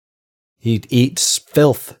He eats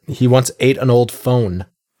filth. He once ate an old phone.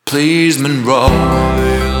 Please, Monroe.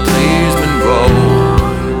 Please,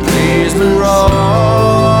 Monroe. Please, Monroe.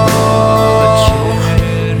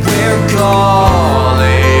 We're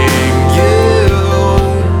calling you.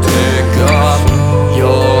 Pick up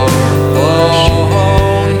your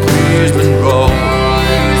phone. Please, Monroe.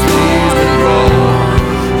 Please, Monroe.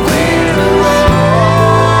 Please, Monroe.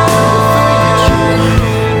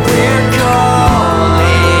 We're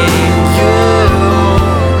calling you.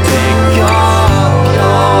 Pick up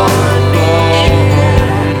your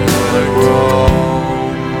phone.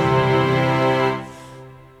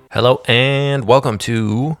 Hello and welcome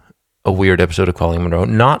to a weird episode of Calling Monroe.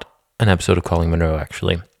 Not an episode of Calling Monroe,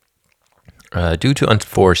 actually. Due to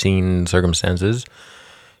unforeseen circumstances,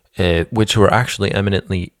 which were actually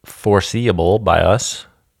eminently foreseeable by us,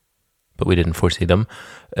 but we didn't foresee them,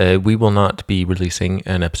 we will not be releasing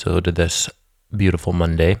an episode this beautiful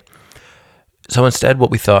Monday. So instead,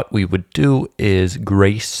 what we thought we would do is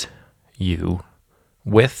grace you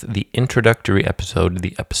with the introductory episode,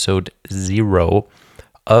 the episode 0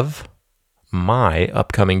 of my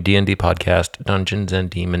upcoming D&D podcast, Dungeons and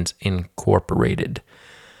Demons Incorporated.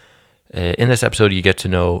 In this episode, you get to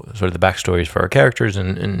know sort of the backstories for our characters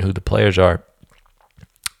and who the players are.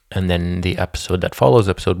 And then the episode that follows,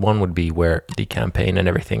 episode 1, would be where the campaign and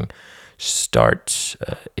everything starts.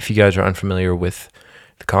 If you guys are unfamiliar with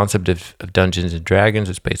the concept of Dungeons and Dragons,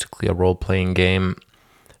 it's basically a role-playing game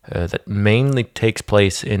that mainly takes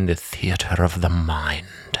place in the theater of the mind.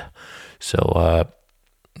 So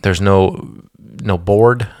there's no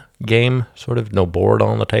board game, sort of, no board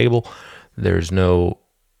on the table. There's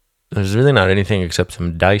really not anything except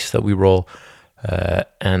some dice that we roll.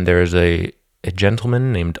 And there's a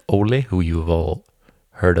gentleman named Ole, who you've all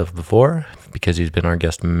heard of before, because he's been our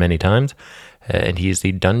guest many times. And he's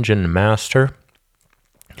the dungeon master,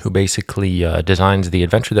 who basically designs the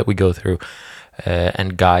adventure that we go through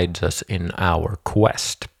and guides us in our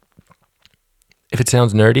quest. If it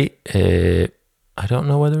sounds nerdy, I don't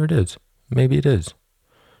know whether it is. Maybe it is.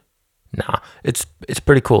 Nah, it's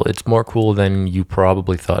pretty cool. It's more cool than you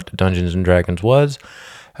probably thought Dungeons and Dragons was.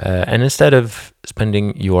 And instead of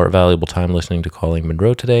spending your valuable time listening to Calling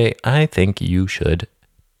Monroe today, I think you should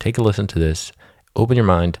take a listen to this, open your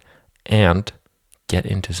mind, and get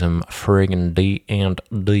into some friggin'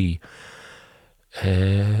 D&D.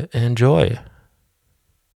 Enjoy.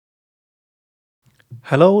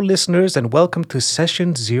 Hello, listeners, and welcome to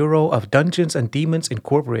Session 0 of Dungeons and Demons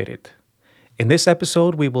Incorporated. In this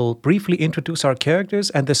episode, we will briefly introduce our characters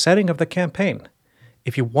and the setting of the campaign.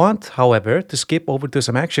 If you want, however, to skip over to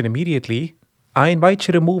some action immediately, I invite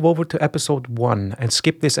you to move over to episode 1 and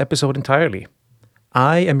skip this episode entirely.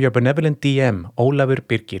 I am your benevolent DM, Ólafur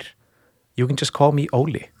Birgir. You can just call me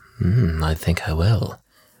Ole. I think I will.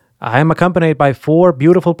 I am accompanied by 4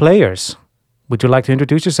 beautiful players. Would you like to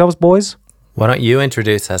introduce yourselves, boys? Why don't you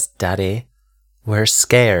introduce us, Daddy? We're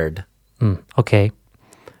scared. Okay.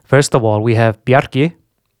 First of all, we have Bjarki.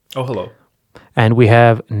 Oh, hello. And we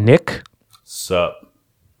have Nick. Sup?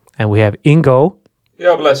 And we have Ingo.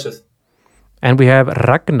 Yeah, blessed. And we have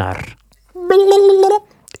Ragnar.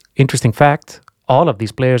 Interesting fact, all of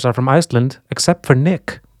these players are from Iceland, except for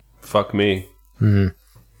Nick. Fuck me.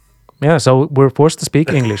 Yeah, so we're forced to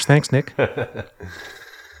speak English. Thanks, Nick.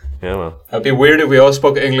 Yeah, well. It'd be weird if we all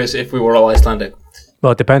spoke English if we were all Icelandic.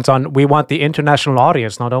 Well, it depends on, we want the international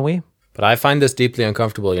audience, now don't we? But I find this deeply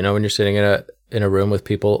uncomfortable. You know, when you're sitting in a room with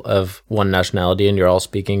people of one nationality and you're all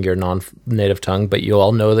speaking your non-native tongue, but you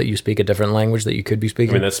all know that you speak a different language that you could be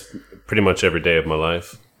speaking. I mean, that's pretty much every day of my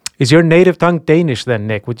life. Is your native tongue Danish then,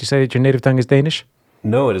 Nick? Would you say that your native tongue is Danish?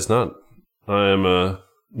 No, it is not. I am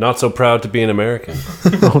not so proud to be an American.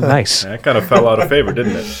 Oh, nice. That kind of fell out of favor,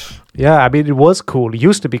 didn't it? Yeah, I mean, it was cool. It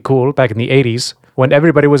used to be cool back in the 80s when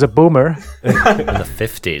everybody was a boomer. In the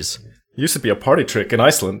 50s. Used to be a party trick in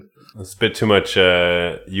Iceland. It's a bit too much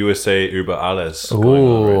USA über alles going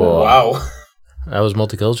on right now. Wow. That was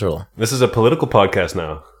multicultural. This is a political podcast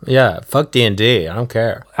now. Yeah, fuck D&D. I don't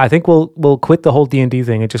care. I think we'll quit the whole D&D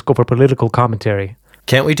thing and just go for political commentary.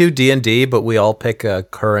 Can't we do D&D, but we all pick a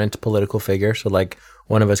current political figure? So, like,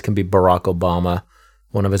 one of us can be Barack Obama.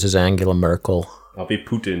 One of us is Angela Merkel. I'll be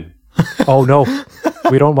Putin. Oh, no.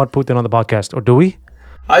 We don't want Putin on the podcast. Or do we?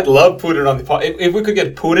 I'd love Putin on the podcast. If we could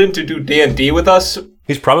get Putin to do D&D with us.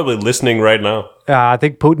 He's probably listening right now. I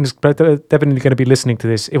think Putin's definitely going to be listening to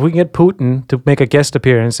this. If we can get Putin to make a guest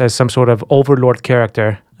appearance as some sort of overlord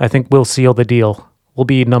character, I think we'll seal the deal. We'll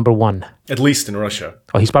be number 1. At least in Russia.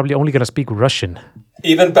 Oh, he's probably only going to speak Russian.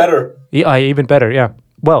 Even better. Yeah, even better, yeah.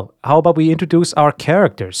 Well, how about we introduce our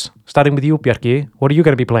characters? Starting with you, Bjarki. What are you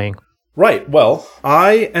going to be playing? Right, well,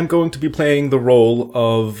 I am going to be playing the role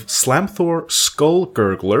of Slamthor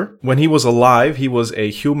Skullgurgler. When he was alive, he was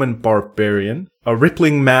a human barbarian, a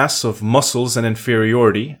rippling mass of muscles and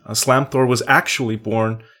inferiority. Slamthor was actually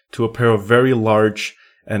born to a pair of very large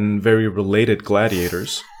and very related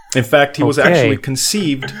gladiators. In fact, he was actually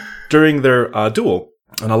conceived during their duel,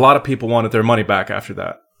 and a lot of people wanted their money back after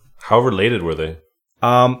that. How related were they?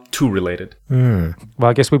 Too related. Well,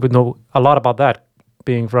 I guess we would know a lot about that,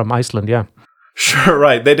 being from Iceland, yeah. Sure,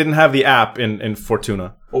 right. They didn't have the app in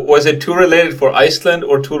Fortuna. Was it too related for Iceland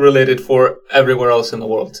or too related for everywhere else in the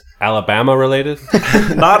world? Alabama related?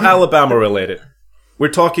 Not Alabama related. We're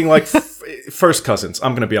talking like first cousins.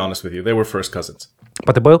 I'm going to be honest with you. They were first cousins.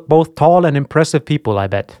 But they're both tall and impressive people, I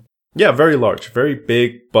bet. Yeah, very large, very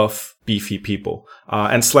big, buff, beefy people.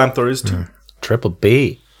 And Slamthor is too. Triple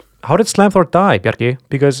B. How did Slamthor die, Bjarki?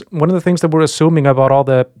 Because one of the things that we're assuming about all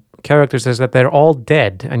the characters is that they're all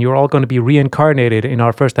dead, and you're all going to be reincarnated in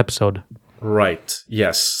our first episode. Right.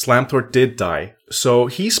 Yes, Slamthor did die. So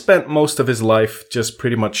he spent most of his life just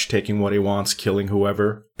pretty much taking what he wants, killing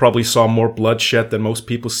whoever. Probably saw more bloodshed than most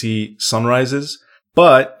people see sunrises.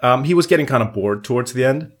 But he was getting kind of bored towards the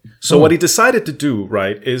end. So what he decided to do,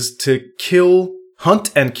 right, is to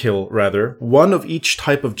hunt and kill, one of each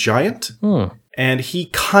type of giant. And he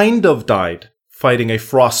kind of died fighting a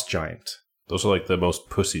frost giant. Those are like the most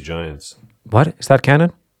pussy giants. What? Is that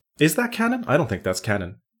canon? Is that canon? I don't think that's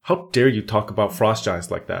canon. How dare you talk about frost giants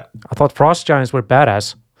like that? I thought frost giants were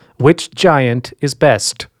badass. Which giant is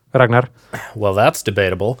best, Ragnar? Well, that's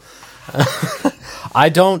debatable.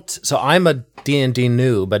 So I'm a D&D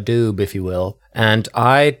noob, a doob, if you will, and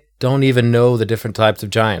I don't even know the different types of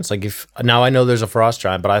giants. Like now I know there's a frost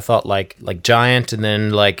giant, but I thought like giant and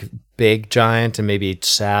then like big giant and maybe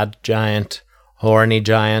sad giant, horny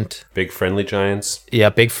giant. Big friendly giants? Yeah,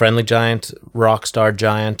 big friendly giant, rock star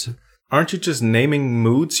giant. Aren't you just naming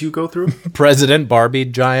moods you go through? President Barbie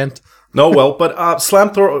giant. No, well, but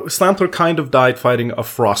Slamthor kind of died fighting a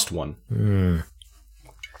frost one.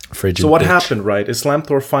 Frigid So what bitch. happened, right, is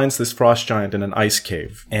Slamthor finds this frost giant in an ice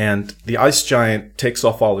cave, and the ice giant takes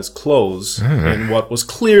off all his clothes in what was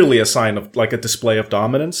clearly a sign of, like, a display of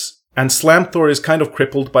dominance. And Slamthor is kind of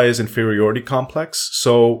crippled by his inferiority complex,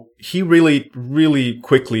 so he really, really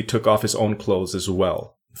quickly took off his own clothes as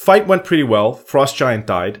well. Fight went pretty well, Frost Giant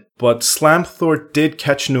died, but Slamthor did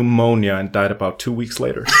catch pneumonia and died about 2 weeks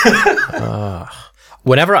later.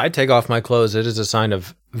 Whenever I take off my clothes, it is a sign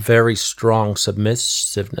of very strong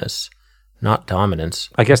submissiveness, not dominance.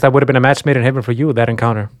 I guess that would have been a match made in heaven for you, that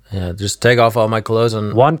encounter. Yeah, just take off all my clothes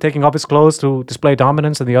and One taking off his clothes to display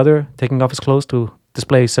dominance, and the other taking off his clothes to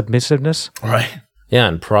display submissiveness. Right. yeah,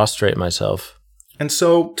 and prostrate myself. And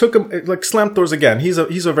so took him, like Slamthor's again, he's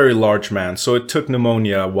a very large man, so it took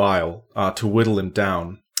pneumonia a while to whittle him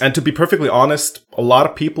down. And to be perfectly honest, a lot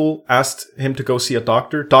of people asked him to go see a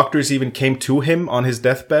doctor. Doctors even came to him on his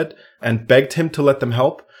deathbed and begged him to let them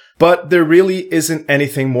help. But there really isn't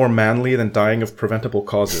anything more manly than dying of preventable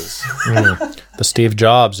causes. The Steve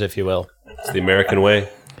Jobs, if you will. It's the American way.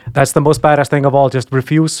 That's the most badass thing of all. Just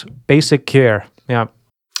refuse basic care. Yeah.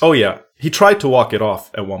 Oh yeah, he tried to walk it off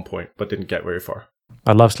at one point, but didn't get very far.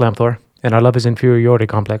 I love Slamthor, and I love his inferiority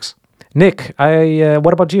complex. Nick,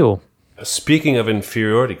 what about you? Speaking of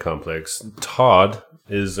inferiority complex, Todd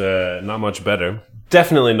is not much better.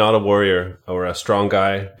 Definitely not a warrior or a strong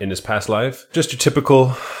guy in his past life. Just your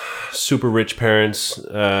typical super rich parents,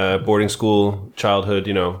 boarding school, childhood,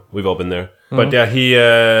 you know, we've all been there. But yeah, he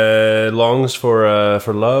longs for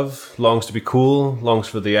love, longs to be cool, longs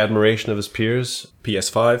for the admiration of his peers.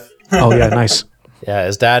 PS5. Oh, yeah, nice. Yeah,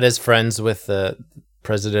 his dad is friends with the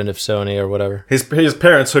president of Sony or whatever. His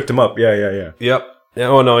parents hooked him up. Yeah. Yep. Yeah,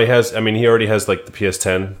 oh no, he already has like the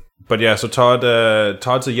PS10. But yeah, so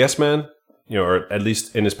Todd's a yes man. You know, or at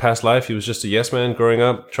least in his past life, he was just a yes man growing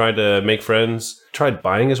up, tried to make friends, tried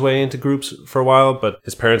buying his way into groups for a while, but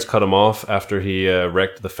his parents cut him off after he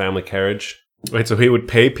wrecked the family carriage. Wait, so he would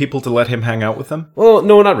pay people to let him hang out with them? Well,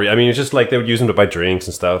 no, not really. I mean, it's just like they would use him to buy drinks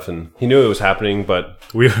and stuff, and he knew it was happening, but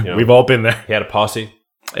We've all been there. he had a posse.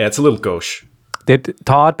 Yeah, it's a little gauche. Did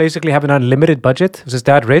Todd basically have an unlimited budget? Was his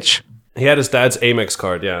dad rich? He had his dad's Amex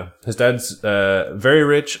card, yeah. His dad's very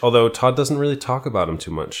rich, although Todd doesn't really talk about him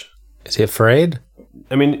too much. Is he afraid?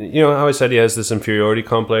 I mean, you know how I said he has this inferiority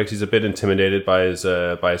complex? He's a bit intimidated by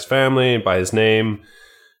his family, by his name.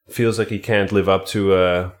 Feels like he can't live up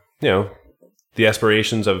to, the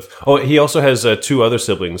aspirations of... Oh, he also has 2 other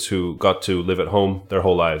siblings who got to live at home their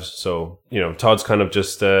whole lives. So, Todd's kind of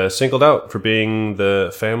just singled out for being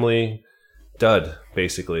the family dud,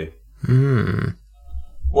 basically.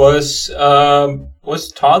 Was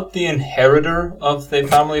Todd the inheritor of the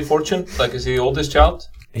family fortune? Like, is he the oldest child?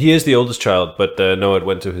 He is the oldest child, but no, it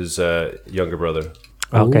went to his younger brother.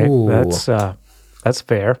 Okay, Ooh. that's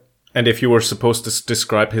fair. And if you were supposed to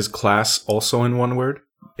describe his class also in one word?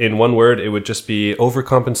 In one word, it would just be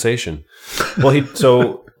overcompensation.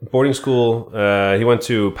 Well, boarding school, he went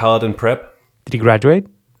to Paladin Prep. Did he graduate?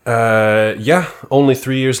 Yeah, only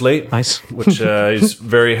 3 years late. Nice. Which he's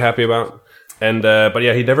very happy about. And but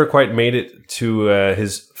yeah, he never quite made it to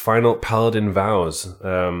his final paladin vows.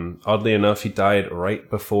 Oddly enough, he died right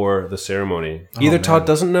before the ceremony. Either Todd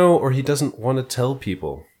doesn't know or he doesn't want to tell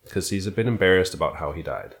people because he's a bit embarrassed about how he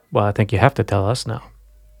died. Well, I think you have to tell us now.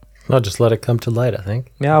 No, just let it come to light, I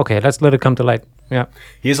think. Yeah, okay, let's let it come to light. Yeah.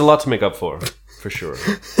 He has a lot to make up for sure.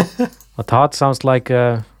 Well, Todd sounds like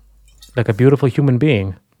a beautiful human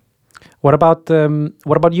being. What about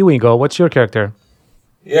you, Ingo? What's your character?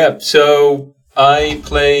 Yeah, so I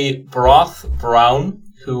play Broth Brown,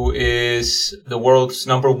 who is the world's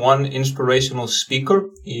 #1 inspirational speaker.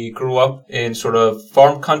 He grew up in sort of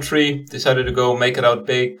farm country, decided to go make it out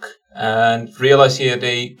big, and realized he had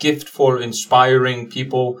a gift for inspiring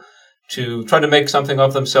people to try to make something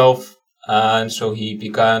of themselves. And so he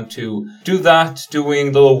began to do that,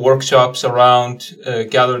 doing little workshops around,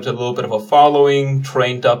 gathered a little bit of a following,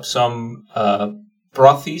 trained up some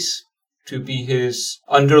brothies to be his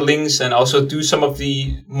underlings and also do some of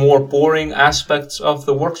the more boring aspects of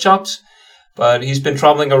the workshops. But he's been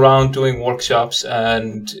traveling around doing workshops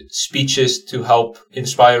and speeches to help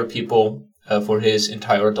inspire people for his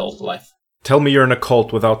entire adult life. Tell me you're in a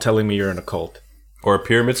cult without telling me you're in a cult. Or a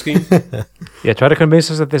pyramid scheme? Yeah, try to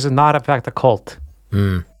convince us that this is not, in fact, a cult.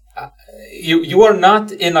 You are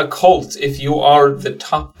not in a cult if you are the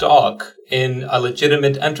top dog in a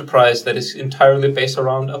legitimate enterprise that is entirely based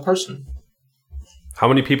around a person. How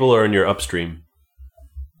many people are in your upstream?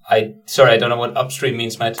 Sorry, I don't know what upstream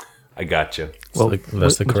means, Matt. I gotcha. Well,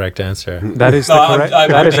 That's the correct answer. that is No, the correct. I'm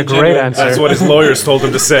That is a being great genuine. answer. That's what his lawyers told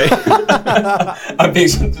him to say. I'm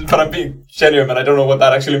being genuine, and I don't know what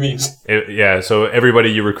that actually means. Yeah, so everybody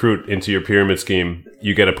you recruit into your pyramid scheme,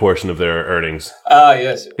 you get a portion of their earnings.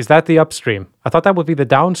 Yes. Is that the upstream? I thought that would be the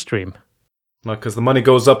downstream. Not because the money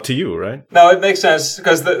goes up to you, right? No, it makes sense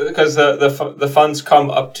because the funds come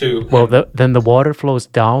up to. Well, then the water flows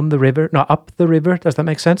down the river, no, up the river. Does that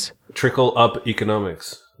make sense? Trickle up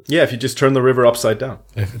economics. Yeah, if you just turn the river upside down.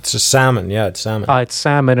 If it's a salmon, yeah, it's salmon. It's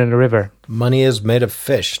salmon in a river. Money is made of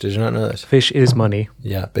fish. Did you not know this? Fish is money.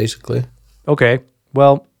 Yeah, basically. Okay,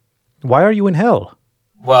 well, why are you in hell?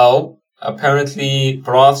 Well, apparently,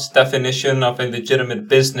 Broth's definition of a legitimate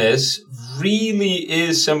business really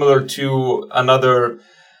is similar to another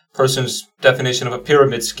person's definition of a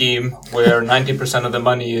pyramid scheme, where 90% of the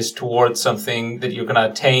money is towards something that you're going to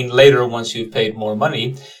attain later once you've paid more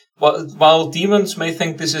money. While demons may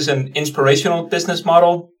think this is an inspirational business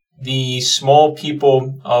model, the small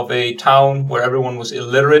people of a town where everyone was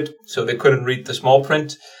illiterate, so they couldn't read the small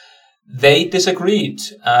print, they disagreed,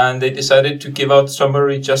 and they decided to give out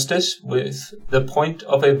summary justice with the point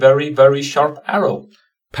of a very, very sharp arrow.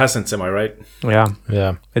 Peasants, am I right? Yeah,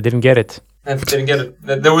 Yeah. I didn't get it. And didn't get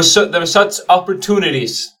it. There were such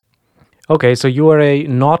opportunities. Okay, so you are a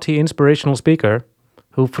naughty inspirational speaker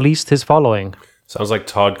who fleeced his following. Sounds like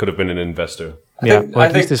Todd could have been an investor. Yeah, or I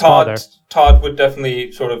at least think his father. Todd would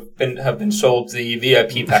definitely sort of have been sold the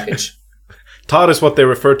VIP package. Todd is what they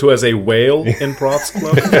refer to as a whale in Broth's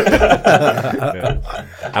Club.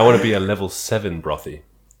 I want to be a level 7 brothy.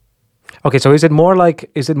 Okay, so is it more like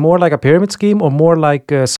a pyramid scheme or more like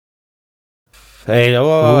Hey,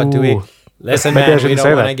 do we... Ooh. Listen, Maybe I man, we shouldn't don't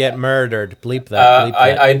say want that. to get murdered. Bleep that. Bleep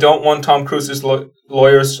that. I don't want Tom Cruise's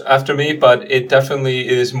lawyers after me, but it definitely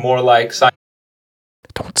is more like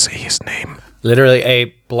Don't say his name. Literally, a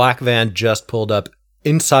black van just pulled up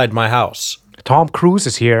inside my house. Tom Cruise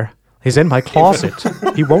is here. He's in my closet.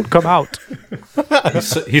 He won't come out.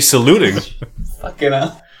 He's saluting. fucking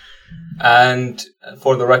hell. And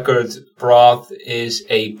for the record, Broth is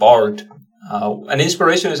a bard. An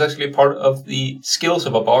inspiration is actually part of the skills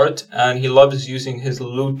of a bard, and he loves using his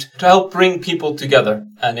lute to help bring people together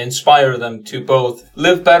and inspire them to both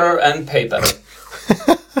live better and pay better.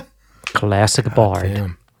 Classic bard.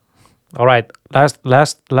 Damn. All right,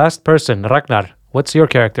 last person, Ragnar. What's your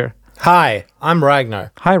character? Hi, I'm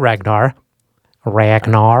Ragnar. Hi, Ragnar.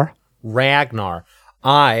 Ragnar. Ragnar.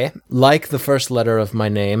 I like the first letter of my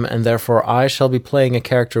name, and therefore I shall be playing a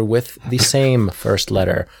character with the same first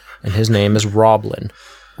letter, and his name is Roblin.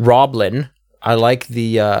 Roblin, I like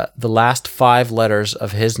the last 5 letters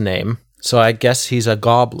of his name, so I guess he's a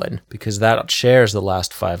goblin, because that shares the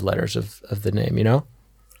last 5 letters of the name, you know?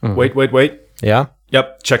 Wait. Yeah?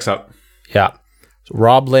 Yep, checks out. Yeah. So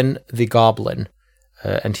Roblin the Goblin.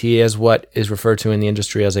 And he is what is referred to in the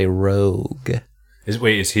industry as a rogue.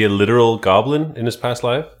 Is he a literal goblin in his past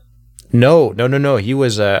life? No. He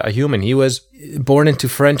was a human. He was born into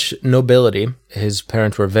French nobility. His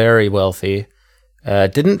parents were very wealthy.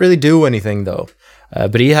 Didn't really do anything, though.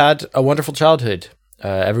 But he had a wonderful childhood.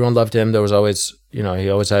 Everyone loved him. There was always, he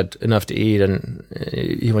always had enough to eat. And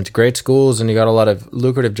he went to great schools and he got a lot of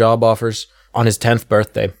lucrative job offers on his 10th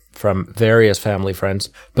birthday from various family friends.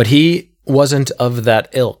 But he wasn't of that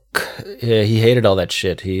ilk. He hated all that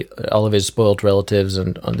shit. All of his spoiled relatives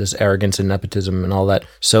and this arrogance and nepotism and all that.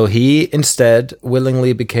 So he instead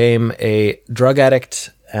willingly became a drug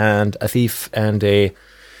addict and a thief and a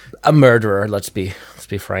murderer. Let's be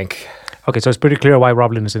frank. Okay, so it's pretty clear why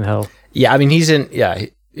Roblin is in hell. Yeah, I mean he's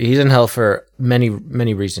in hell for many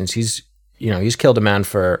reasons. He's killed a man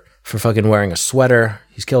for fucking wearing a sweater.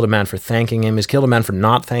 He's killed a man for thanking him. He's killed a man for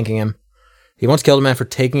not thanking him. He once killed a man for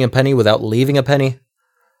taking a penny without leaving a penny.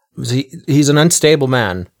 He's an unstable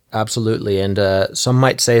man, absolutely, and some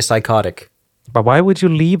might say psychotic. But why would you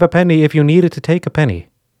leave a penny if you needed to take a penny?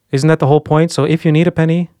 Isn't that the whole point? So if you need a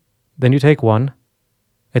penny, then you take one.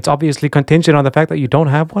 It's obviously contingent on the fact that you don't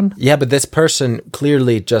have one. Yeah, but this person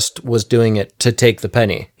clearly just was doing it to take the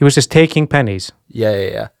penny. He was just taking pennies.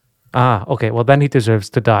 Yeah. Ah, okay. Well, then he deserves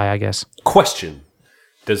to die, I guess. Question: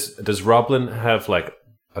 Does Roblin have like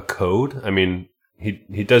a code? I mean,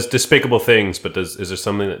 he does despicable things, but is there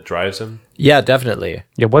something that drives him? Yeah, definitely.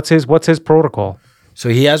 Yeah, what's his protocol? So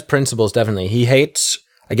he has principles, definitely. He hates,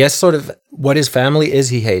 I guess, sort of what his family is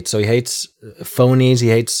he hates. So he hates phonies, he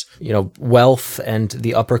hates, wealth and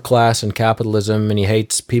the upper class and capitalism, and he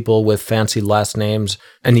hates people with fancy last names.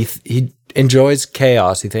 And he enjoys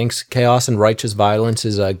chaos. He thinks chaos and righteous violence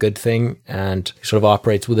is a good thing, and he sort of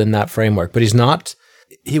operates within that framework. But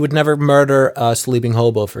he would never murder a sleeping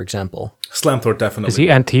hobo, for example. Slamthor definitely. Is he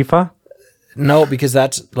Antifa? No, because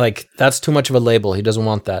that's too much of a label. He doesn't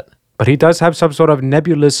want that. But he does have some sort of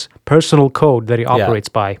nebulous personal code that he operates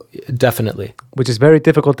by. Definitely. Which is very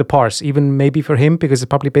difficult to parse, even maybe for him, because it's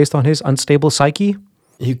probably based on his unstable psyche.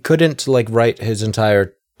 He couldn't write his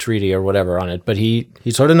entire treaty or whatever on it, but he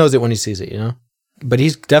sort of knows it when he sees it, But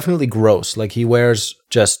he's definitely gross. Like, he wears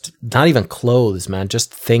just, not even clothes, man,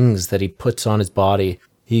 just things that he puts on his body.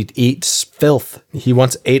 He eats filth. He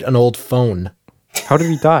once ate an old phone. How did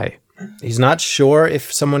he die? He's not sure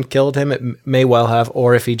if someone killed him. It may well have,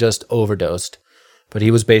 or if he just overdosed. But he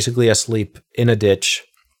was basically asleep in a ditch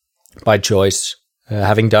by choice,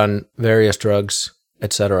 having done various drugs,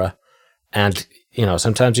 etc. And,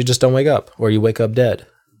 sometimes you just don't wake up, or you wake up dead.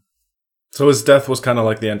 So his death was kind of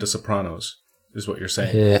like the end of Sopranos, is what you're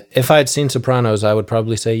saying. If I had seen Sopranos, I would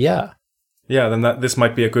probably say yeah. Yeah, then this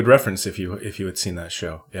might be a good reference if you had seen that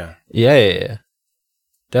show. Yeah. Yeah.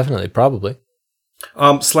 Definitely, probably.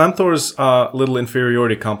 Slamthor's little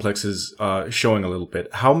inferiority complex is showing a little bit.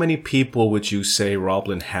 How many people would you say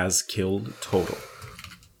Roblin has killed total?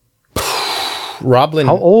 Roblin.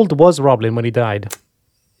 How old was Roblin when he died?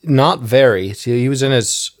 Not very. See, he was in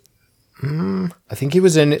his. I think he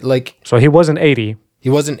was in So he wasn't 80. He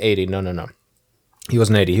wasn't 80. No. He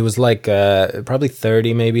wasn't 80. He was probably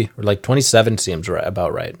 30 maybe, or 27 seems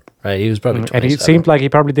about right. Right. He was probably 27. And it seemed like he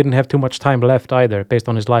probably didn't have too much time left either, based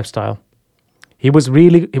on his lifestyle. He was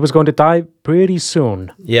going to die pretty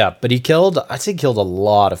soon. Yeah, but I'd say he killed a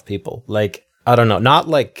lot of people. I don't know, not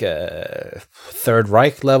Third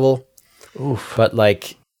Reich level,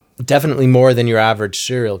 but definitely more than your average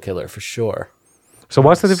serial killer for sure. So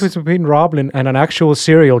what's the difference between Roblin and an actual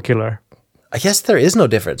serial killer? I guess there is no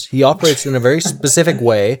difference. He operates in a very specific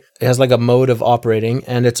way. It has a mode of operating,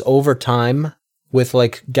 and it's over time with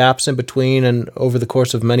gaps in between and over the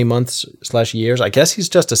course of many months / years. I guess he's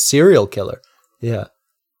just a serial killer. Yeah.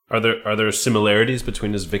 Are there similarities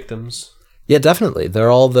between his victims? Yeah, definitely. They're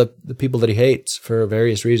all the people that he hates for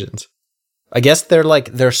various reasons. I guess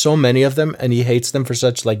there's so many of them, and he hates them for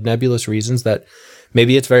such nebulous reasons that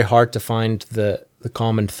maybe it's very hard to find the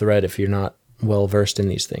common thread if you're not well versed in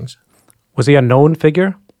these things. Was he a known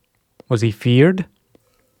figure? Was he feared?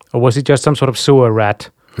 Or was he just some sort of sewer rat?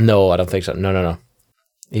 No, I don't think so. No.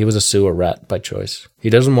 He was a sewer rat by choice. He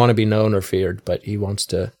doesn't want to be known or feared, but he wants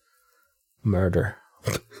to murder.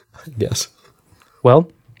 Yes. Well,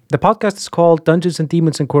 the podcast is called Dungeons and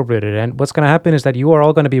Demons Incorporated, and what's going to happen is that you are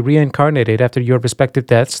all going to be reincarnated after your respective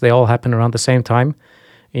deaths. They all happen around the same time,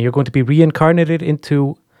 and you're going to be reincarnated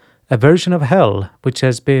into a version of hell, which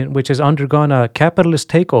has undergone a capitalist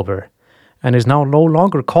takeover, and is now no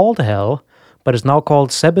longer called hell, but is now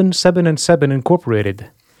called 777 Incorporated.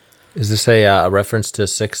 Is this a reference to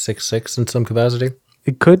 666 in some capacity?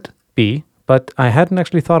 It could be, but I hadn't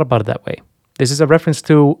actually thought about it that way. This is a reference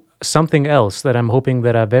to something else that I'm hoping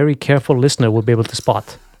that a very careful listener will be able to spot.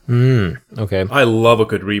 Okay. I love a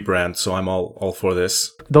good rebrand, so I'm all for this.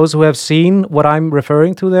 Those who have seen what I'm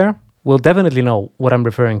referring to there will definitely know what I'm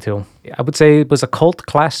referring to. I would say it was a cult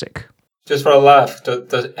classic. Just for a laugh,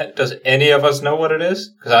 does any of us know what it is?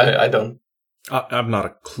 Because I don't. I've not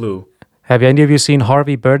a clue. Have any of you seen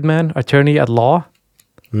Harvey Birdman, Attorney at Law?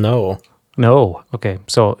 No. No. Okay,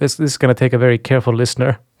 so this is going to take a very careful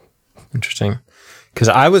listener. Interesting.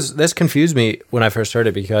 Because this confused me when I first heard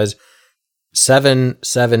it because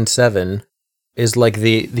 777 is like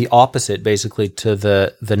the opposite basically to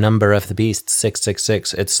the number of the beast,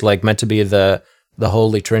 666. It's like meant to be the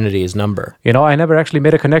Holy Trinity's number. You know, I never actually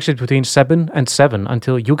made a connection between 7 and 7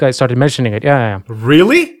 until you guys started mentioning it. Yeah.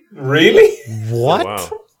 Really? Really? What? Wow.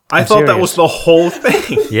 I thought that was the whole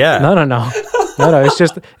thing. Yeah. No. No, it's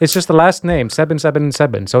just the last name,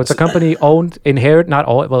 777. So it's a company owned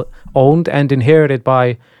and inherited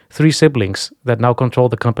by 3 siblings that now control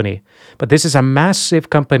the company. But this is a massive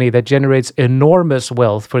company that generates enormous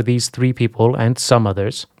wealth for these 3 people and some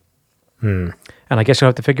others. And I guess you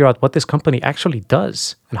have to figure out what this company actually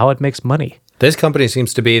does and how it makes money. This company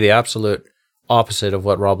seems to be the absolute opposite of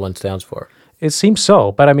what Roblin stands for. It seems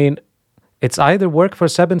so, but I mean, it's either work for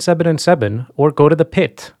 777 or go to the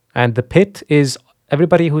pit. And the pit is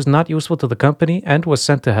everybody who's not useful to the company and was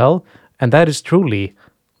sent to hell. And that is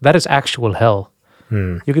actual hell.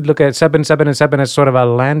 You could look at 777 as sort of a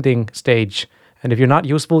landing stage. And if you're not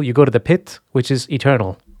useful, you go to the pit, which is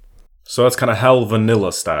eternal. So that's kind of hell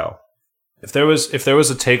vanilla style. If there was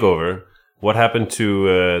a takeover, what happened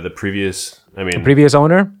to the previous? I mean, The previous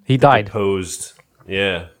owner, he died. deposed.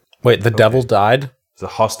 Yeah, Wait, the devil died? it's a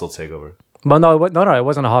hostile takeover. Well, no, it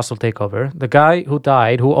wasn't a hostile takeover. The guy who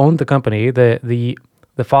died, who owned the company, the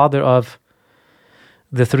father of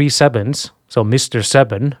the 3 sevens, so Mr.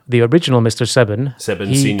 Seven, the original Mr. Seven, Seven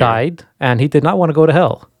he Senior. died, and he did not want to go to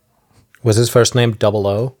hell. Was his first name Double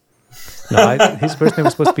O? No, his first name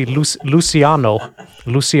was supposed to be Luciano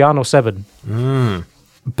Seven.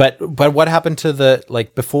 But what happened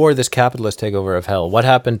to before this capitalist takeover of hell? What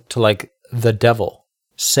happened to the devil,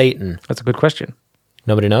 Satan? That's a good question.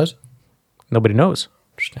 Nobody knows? Nobody knows.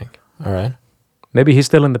 Interesting. All right. Maybe he's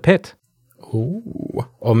still in the pit, Ooh.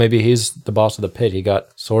 Or maybe he's the boss of the pit. He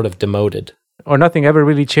got sort of demoted. or nothing ever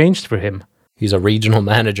really changed for him. He's a regional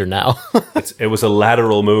manager now. It was a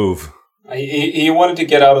lateral move. He wanted to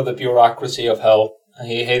get out of the bureaucracy of hell.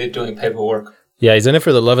 He hated doing paperwork. Yeah, he's in it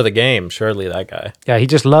for the love of the game, surely, that guy. Yeah, he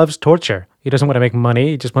just loves torture. He doesn't want to make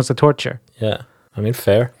money. He just wants to torture. Yeah, I mean,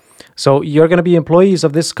 fair. So you're going to be employees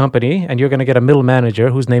of this company, and you're going to get a middle manager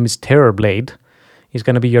whose name is Terrorblade. He's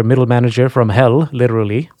going to be your middle manager from hell,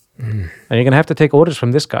 literally. And you're going to have to take orders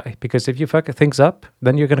from this guy, because if you fuck things up,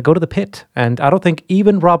 then you're going to go to the pit. And I don't think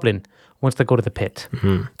even Roblin wants to go to the pit,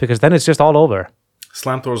 because then it's just all over.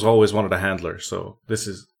 Slamthor's always wanted a handler, so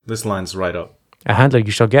this line's right up. A handler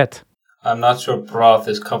you shall get. I'm not sure Broth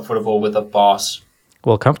is comfortable with a boss.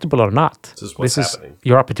 Well, comfortable or not, This is what's happening.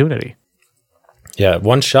 your opportunity. Yeah,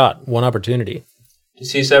 one shot, one opportunity, To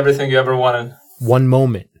seize everything you ever wanted, one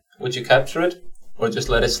moment. would you capture it or just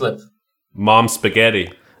let it slip? Mom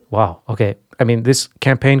spaghetti. Wow, okay. I mean, this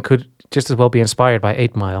campaign could just as well be inspired by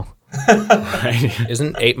 8 Mile.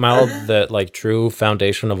 Isn't 8 Mile the true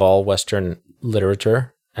foundation of all Western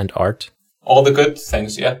literature and art? All the good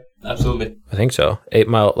things, yeah, absolutely. I think so. 8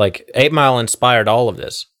 Mile, 8 Mile inspired all of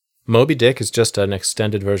this. Moby Dick is just an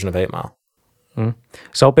extended version of 8 Mile.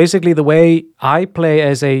 So basically, the way I play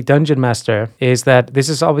as a dungeon master is that this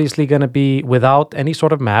is obviously going to be without any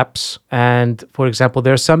sort of maps. And for example,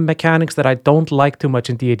 there are some mechanics that I don't like too much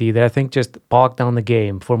in D&D that I think just bog down the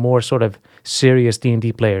game for more sort of serious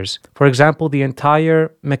D&D players. For example, the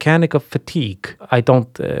entire mechanic of fatigue, I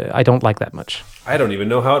don't like that much. I don't even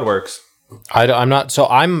know how it works. I'm not. So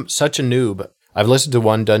I'm such a noob. I've listened to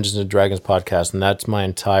one Dungeons and Dragons podcast, and that's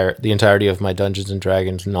the entirety of my Dungeons and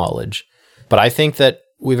Dragons knowledge. But I think that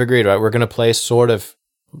we've agreed, right? We're going to play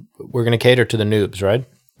we're going to cater to the noobs, right?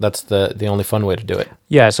 That's the only fun way to do it.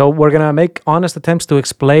 Yeah, so we're going to make honest attempts to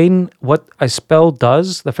explain what a spell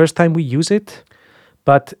does the first time we use it.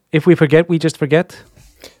 But if we forget, we just forget.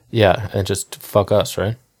 Yeah, and just fuck us,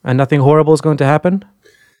 right? And nothing horrible is going to happen.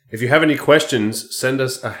 If you have any questions, send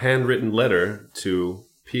us a handwritten letter to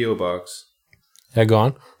P.O. Box. Yeah, go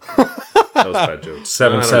on. That was a bad joke.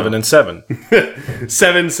 7, 7, and 7.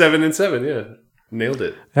 7, 7, and 7, yeah. Nailed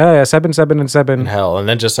it. Yeah, 7, 7, and 7. Hell, and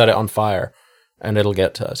then just set it on fire, and it'll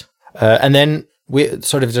get to us. And then we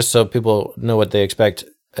sort of, just so people know what they expect,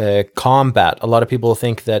 combat. A lot of people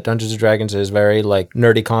think that Dungeons & Dragons is very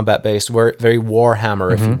nerdy combat based, very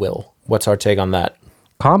Warhammer, if you will. What's our take on that?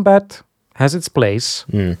 Combat has its place.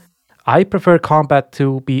 I prefer combat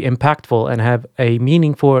to be impactful and have a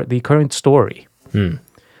meaning for the current story.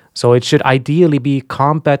 So it should ideally be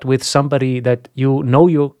combat with somebody that you know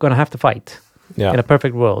you're going to have to fight Yeah. in a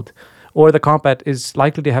perfect world. Or the combat is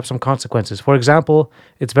likely to have some consequences. For example,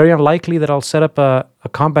 it's very unlikely that I'll set up a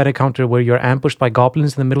combat encounter where you're ambushed by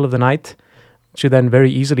goblins in the middle of the night, which you then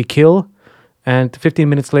very easily kill, and 15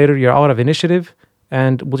 minutes later you're out of initiative,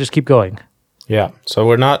 and we'll just keep going. Yeah. So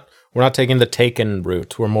we're not taking the Taken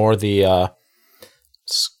route. We're more the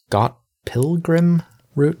Scott Pilgrim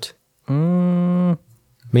route.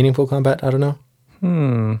 Meaningful combat? I don't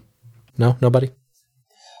know. No, nobody.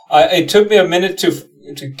 It took me a minute to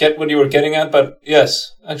get what you were getting at, but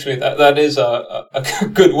yes, actually, that is a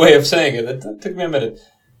good way of saying it. That took me a minute.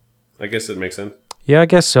 I guess it makes sense. Yeah, I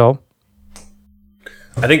guess so.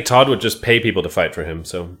 I think Todd would just pay people to fight for him.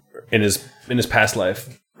 So in his past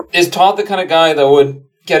life, Is Todd the kind of guy that would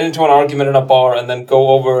get into an argument in a bar and then go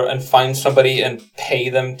over and find somebody and pay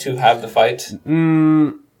them to have the fight?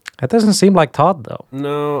 That doesn't seem like Todd, though.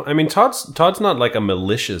 no. I mean, Todd's not like a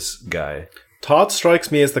malicious guy. Todd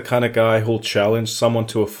strikes me as the kind of guy who'll challenge someone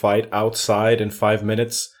to a fight outside in 5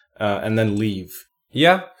 minutes and then leave.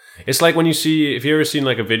 Yeah, it's like when if you ever seen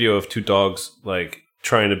like a video of two dogs like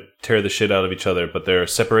trying to tear the shit out of each other, but they're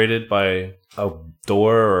separated by a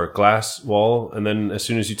door or a glass wall, and then as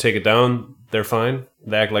soon as you take it down, they're fine.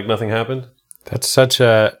 They act like nothing happened. That's such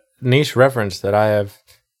a niche reference that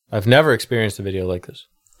I've never experienced a video like this.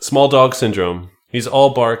 Small dog syndrome. He's all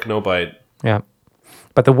bark, no bite. Yeah.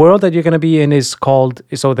 But the world that you're going to be in is called...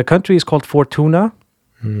 So the country is called Fortuna.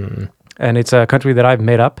 And it's a country that I've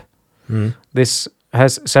made up. This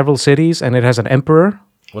has several cities, and it has an emperor.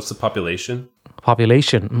 What's the population?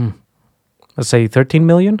 Population, let's say 13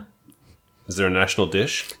 million. Is there a national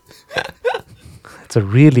dish? It's a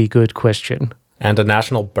really good question. And a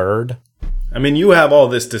national bird. I mean, you have all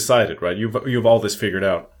this decided, right? You've all this figured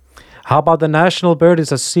out. How about the national bird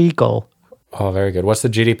is a seagull? Oh, very good. What's the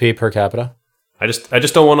GDP per capita? I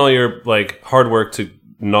just don't want all your like hard work to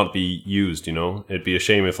not be used, you know? It'd be a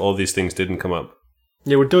shame if all these things didn't come up.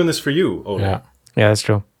 Yeah, we're doing this for you, Ole. Yeah. Yeah, that's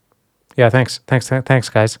true. Yeah, thanks,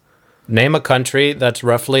 guys. Name a country that's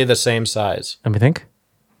roughly the same size. Let me think.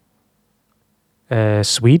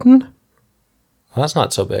 Sweden? Well, that's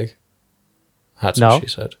not so big. That's No. what she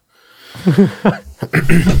said.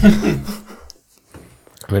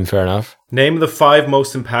 I mean, fair enough. Name the 5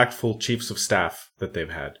 most impactful chiefs of staff that they've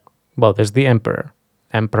had. Well, there's the emperor.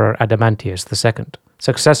 Emperor Adamantius II.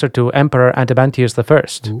 Successor to Emperor Adamantius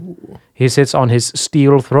I. He sits on his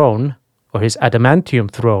steel throne, or his adamantium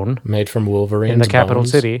throne, Made from Wolverine's in the capital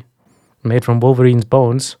bones. city, made from Wolverine's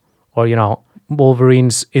bones, or,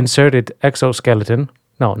 Wolverine's inserted exoskeleton.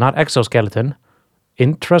 No, not exoskeleton.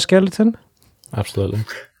 Intraskeleton? Absolutely.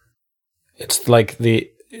 It's like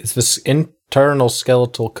this internal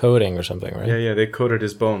skeletal coating or something, right? Yeah, they coated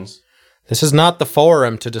his bones. This is not the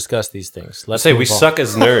forum to discuss these things. Let's Say we move on. suck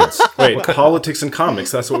as nerds. Wait, politics and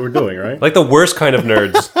comics, that's what we're doing, right? Like the worst kind of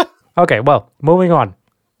nerds. Okay, well, moving on.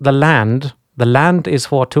 The land is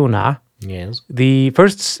Fortuna. Yes. The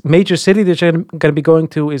first major city that you're going to be going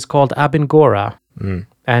to is called Abingora.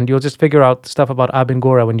 And you'll just figure out stuff about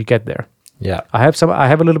Abingora when you get there. Yeah. I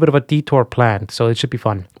have a little bit of a detour planned, so it should be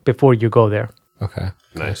fun before you go there. Okay.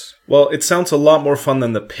 Nice. Well, it sounds a lot more fun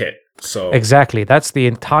than the pit. So Exactly. That's the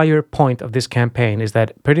entire point of this campaign, is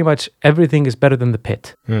that pretty much everything is better than the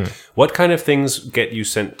pit. What kind of things get you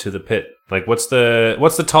sent to the pit? Like, what's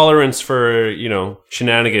the tolerance for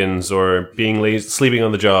shenanigans or being lazy, sleeping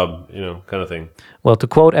on the job, kind of thing? Well, to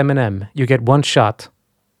quote Eminem, you get one shot,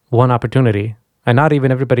 one opportunity, and not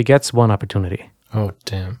even everybody gets one opportunity. Oh,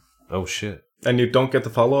 damn. Oh shit. and you don't get the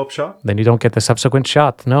follow-up shot? Then you don't get the subsequent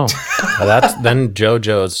shot. No. Then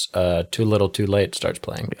JoJo's Too Little Too Late starts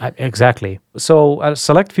playing. Exactly. So a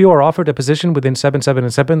select few are offered a position within 7, 7,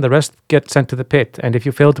 and 7. The rest get sent to the pit. And if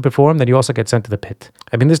you fail to perform, then you also get sent to the pit.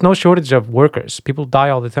 I mean, there's no shortage of workers. People die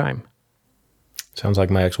all the time. Sounds like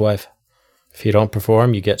my ex-wife. If you don't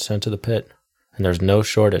perform, you get sent to the pit. And there's no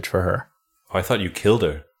shortage for her. Oh, I thought you killed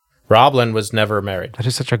her. Roblin was never married. That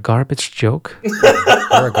is such a garbage joke.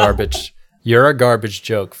 You're a garbage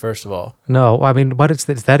joke, first of all. No, I mean, what is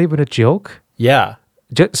that? Is that even a joke? Yeah.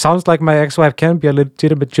 Sounds like my ex-wife can be a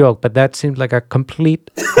legitimate joke, but that seems like a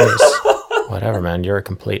complete miss. Whatever, man. You're a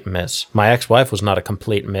complete miss. My ex-wife was not a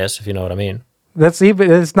complete miss, if you know what I mean.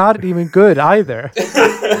 It's not even good either.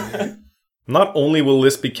 Not only will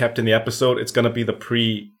this be kept in the episode, it's going to be the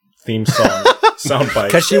pre-theme song soundbite.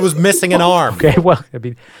 Because she was missing an arm. Okay, well, I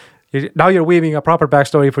mean, now you're weaving a proper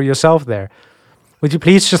backstory for yourself there. Would you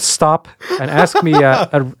please just stop and ask me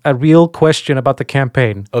a real question about the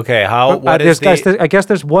campaign? Okay, what is I guess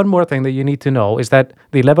there's one more thing that you need to know is that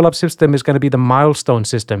the level up system is going to be the milestone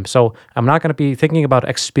system. So I'm not going to be thinking about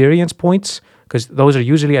experience points because those are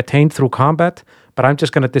usually attained through combat, but I'm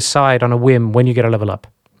just going to decide on a whim when you get a level up.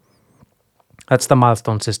 That's the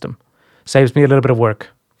milestone system. Saves me a little bit of work.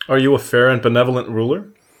 Are you a fair and benevolent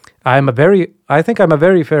ruler? I think I'm a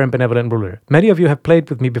very fair and benevolent ruler. Many of you have played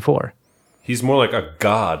with me before. He's more like a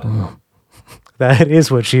god. That is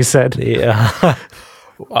what she said. Yeah.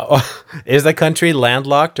 Is the country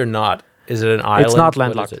landlocked or not? Is it an island? It's not What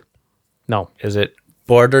landlocked. Is it? No. Is it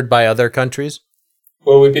bordered by other countries?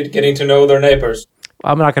 Will we be getting to know their neighbors?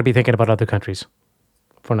 I'm not going to be thinking about other countries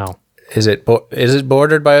for now. Is it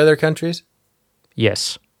bordered by other countries?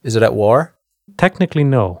 Yes. Is it at war? Technically,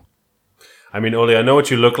 no. I mean, Oli, I know what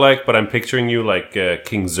you look like, but I'm picturing you like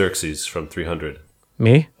King Xerxes from 300.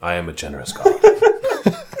 Me? I am a generous god.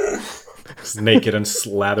 He's naked and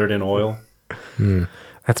slathered in oil.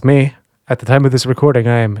 That's me. At the time of this recording,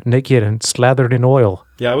 I am naked and slathered in oil,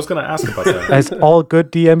 Yeah, I was going to ask about that. as all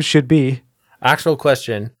good DMs should be. Actual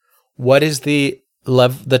question. What is the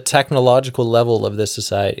technological level of this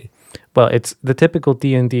society? Well, it's the typical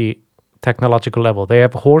D&D technological level. They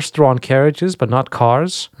have horse-drawn carriages, but not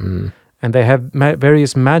cars. And they have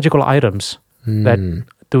various magical items that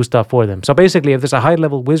do stuff for them. So basically, if there's a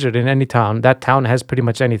high-level wizard in any town, that town has pretty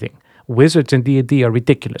much anything. Wizards in D&D are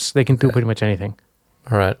ridiculous. They can do pretty much anything.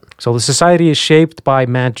 All right. So the society is shaped by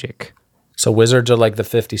magic. So wizards are like the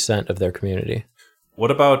 50 Cent of their community. What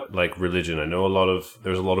about like religion? I know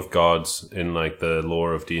there's a lot of gods in like the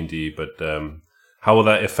lore of D&D, but how will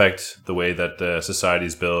that affect the way that society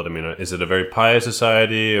is built? I mean, is it a very pious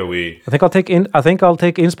society? Are we? I think I'll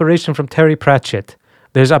take inspiration from Terry Pratchett.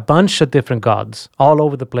 There's a bunch of different gods all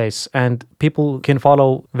over the place, and people can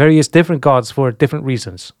follow various different gods for different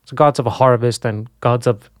reasons. So gods of a harvest and gods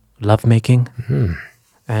of lovemaking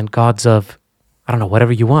and gods of, I don't know,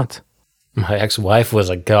 whatever you want. My ex-wife was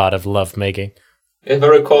a god of lovemaking. If I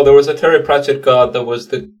recall, there was a Terry Pratchett god that was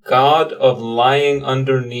the god of lying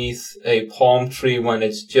underneath a palm tree when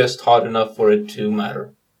it's just hot enough for it to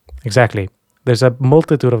matter. Exactly. There's a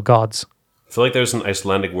multitude of gods. I feel like there's an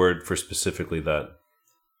Icelandic word for specifically that.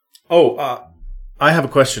 Oh, I have a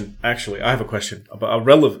question. Actually, I have a question about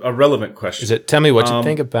a relevant question. Is it, tell me what you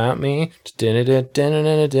think about me?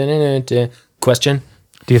 Question?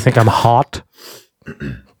 Do you think I'm hot?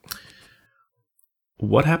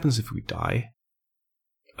 What happens if we die?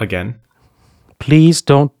 Again? Please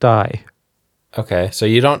don't die. Okay, so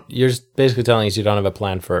you're just basically telling us you don't have a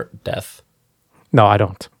plan for death. No, I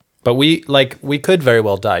don't. But we could very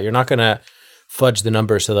well die. You're not going to fudge the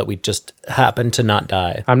numbers so that we just happen to not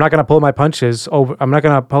die. I'm not going to pull my punches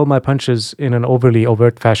in an overly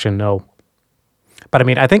overt fashion, no. But I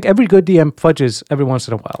mean, I think every good DM fudges every once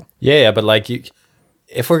in a while. Yeah, but like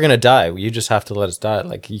if we're going to die, you just have to let us die.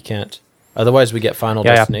 Like you can't. Otherwise we get final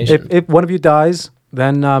destination. If one of you dies,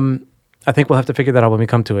 then I think we'll have to figure that out when we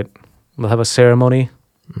come to it. We'll have a ceremony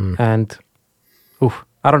and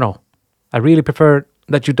I don't know. I really prefer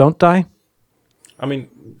that you don't die. I mean,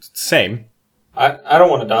 same. I don't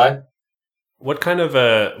want to die. What kind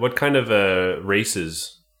of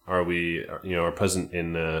races are we? Are present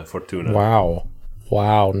in Fortuna?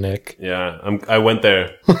 Wow, Nick. Yeah, I went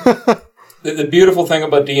there. The beautiful thing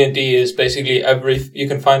about D&D is basically you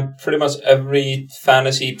can find pretty much every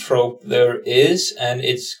fantasy trope there is, and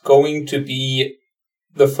it's going to be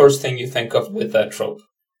the first thing you think of with that trope.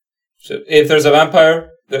 So if there's a vampire,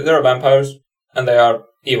 there are vampires, and they are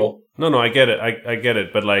evil. No, I get it. I get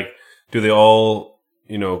it. But like, do they all,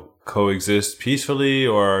 coexist peacefully,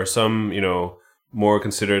 or are some, more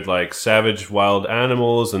considered like savage wild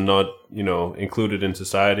animals and not, included in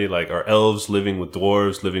society? Like, are elves living with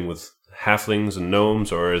dwarves, living with halflings and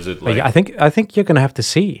gnomes, or is it like? I think you're gonna have to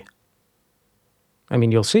see. I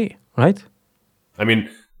mean, you'll see, right? I mean,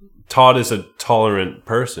 Todd is a tolerant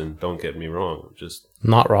person. Don't get me wrong. Just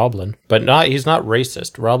Not Roblin, but he's not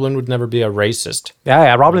racist. Roblin would never be a racist.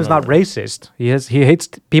 Yeah. Roblin's not racist. He hates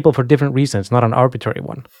people for different reasons, not an arbitrary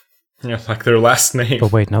one. Yeah, like their last name.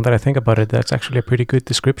 But wait, now that I think about it, that's actually a pretty good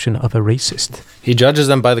description of a racist. He judges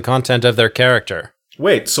them by the content of their character.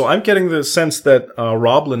 Wait, so I'm getting the sense that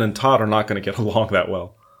Roblin and Todd are not going to get along that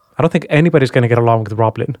well. I don't think anybody's going to get along with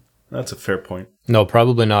Roblin. That's a fair point. No,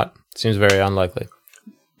 probably not. Seems very unlikely.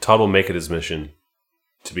 Todd will make it his mission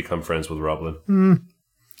to become friends with Roblin.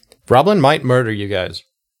 Roblin might murder you guys.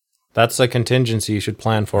 That's a contingency you should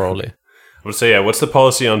plan for, Oli. I would say, what's the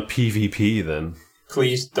policy on PvP then?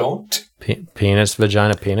 Please don't. Penis,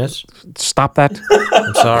 vagina, penis? Stop that.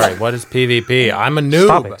 I'm sorry, what is PvP? I'm a noob.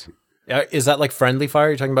 Stop it. Is that like friendly fire?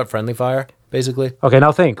 You're talking about friendly fire, basically? Okay,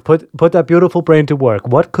 now think. Put that beautiful brain to work.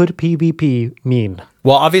 What could PvP mean?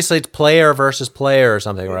 Well, obviously it's player versus player or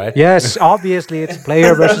something, right? Yes, obviously it's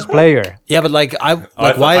player versus player. Yeah, but like, I why is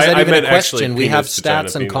thought- that I even a meant actually question? We have penis, vagina,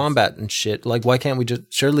 stats and penis. combat and shit. Like, why can't we just?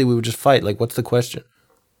 Surely we would just fight. Like, what's the question?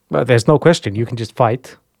 Well, there's no question. You can just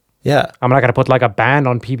fight. Yeah. I'm not going to put like a ban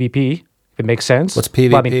on PvP, if it makes sense. What's But,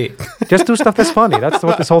 I PvP? mean, just do stuff that's funny. That's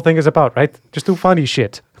what this whole thing is about, right? Just do funny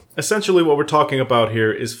shit. Essentially, what we're talking about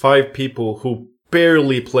here is 5 people who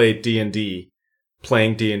barely play D&D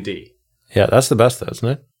playing D&D. Yeah, that's the best, though, isn't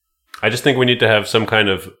it? I just think we need to have some kind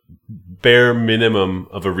of bare minimum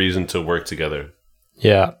of a reason to work together.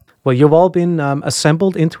 Yeah. Well, you've all been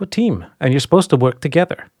assembled into a team, and you're supposed to work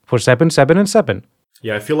together for 7, 7, and 7.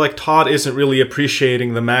 Yeah, I feel like Todd isn't really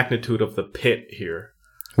appreciating the magnitude of the pit here.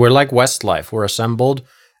 We're like Westlife. We're assembled,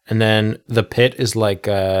 and then the pit is like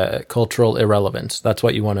cultural irrelevance. That's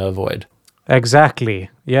what you want to avoid. Exactly.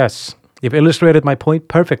 Yes. You've illustrated my point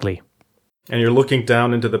perfectly. And you're looking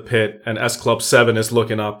down into the pit, and S Club 7 is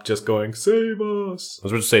looking up, just going, "Save us!" I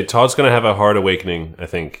was about to say, Todd's going to have a hard awakening, I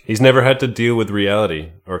think. He's never had to deal with reality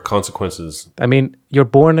or consequences. I mean, you're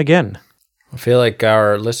born again. I feel like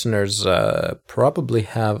our listeners probably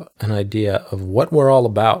have an idea of what we're all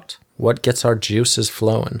about. What gets our juices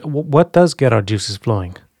flowing? What does get our juices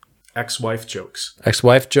flowing? Ex-wife jokes.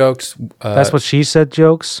 Ex-wife jokes. That's what she said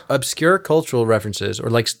jokes. Obscure cultural references, or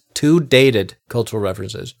like too dated cultural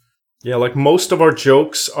references. Yeah, like most of our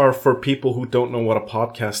jokes are for people who don't know what a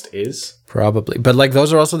podcast is. Probably, but like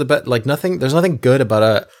those are also the best. Like nothing. There's nothing good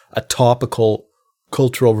about a topical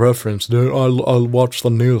cultural reference, dude. I'll watch the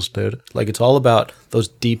news, dude. Like it's all about those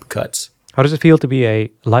deep cuts. How does it feel to be a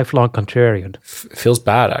lifelong contrarian? It feels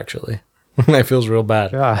bad, actually. It feels real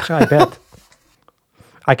bad. Yeah, I bet.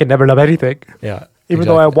 I can never love anything, Yeah, even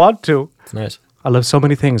though I want to. It's nice. I love so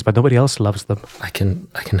many things, but nobody else loves them. I can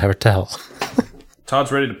never tell.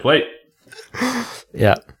 Todd's ready to play.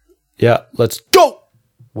 Yeah. Let's go.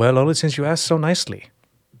 Well, only since you asked so nicely.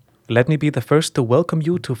 Let me be the first to welcome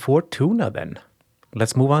you to Fortuna, then.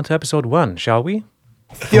 Let's move on to episode 1, shall we?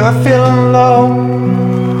 You're feeling low,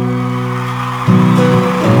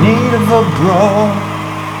 in need of a bro.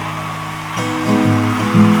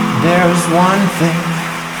 There's one thing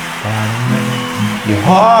that'll make your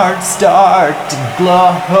heart start to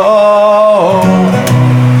glow.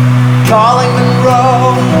 Calling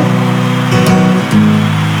Monroe,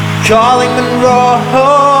 calling Monroe.